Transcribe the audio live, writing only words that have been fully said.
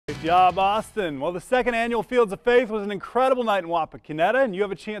job, Austin. Well, the second annual Fields of Faith was an incredible night in Wapakoneta, and you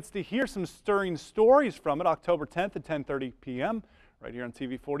have a chance to hear some stirring stories from it October 10th at 10:30 p.m. right here on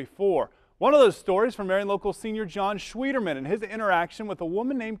TV 44. One of those stories from Marion local senior John Schwieterman and his interaction with a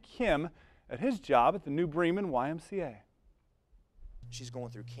woman named Kim at his job at the New Bremen YMCA. She's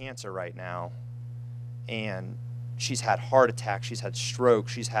going through cancer right now, and she's had heart attacks, she's had stroke,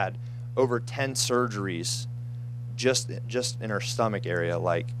 she's had over 10 surgeries just in her stomach area,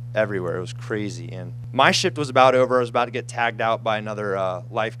 like everywhere. It was crazy. And my shift was about over. I was about to get tagged out by another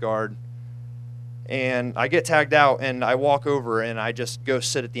lifeguard, and I get tagged out and I walk over and I just go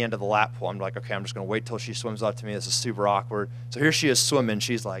sit at the end of the lap pool. I'm like, okay, I'm just gonna wait till she swims up to me. This is super awkward. So here she is swimming.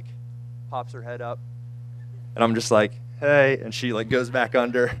 She's like, pops her head up, and I'm just like, hey, and she like goes back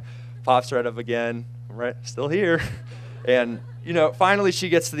under, pops her head up again. I'm right, still here. And you know, finally she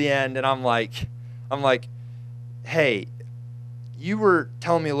gets to the end, and I'm like, hey, you were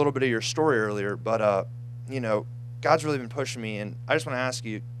telling me a little bit of your story earlier, but you know, God's really been pushing me, and I just want to ask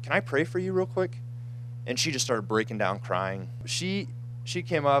you, can I pray for you real quick? And she just started breaking down crying. She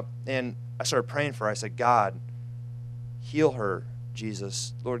came up, and I started praying for her. I said, God, heal her,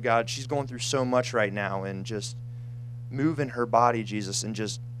 Jesus. Lord God, she's going through so much right now, and just move in her body, Jesus, and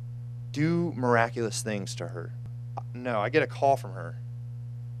just do miraculous things to her. No, I get a call from her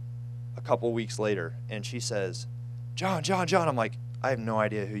a couple weeks later, and she says, John. I'm like, I have no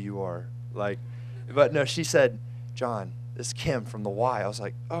idea who you are. Like, but no, she said, John, this is Kim from the Y. I was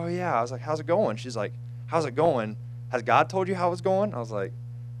like, oh yeah. I was like, how's it going? She's like, how's it going? Has God told you how it's going? I was like,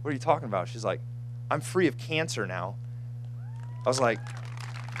 what are you talking about? She's like, I'm free of cancer now. I was like,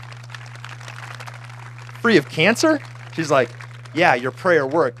 free of cancer? She's like, yeah, your prayer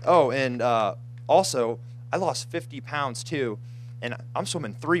worked. Oh, and also, I lost 50 pounds too, and I'm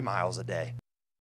swimming 3 miles a day.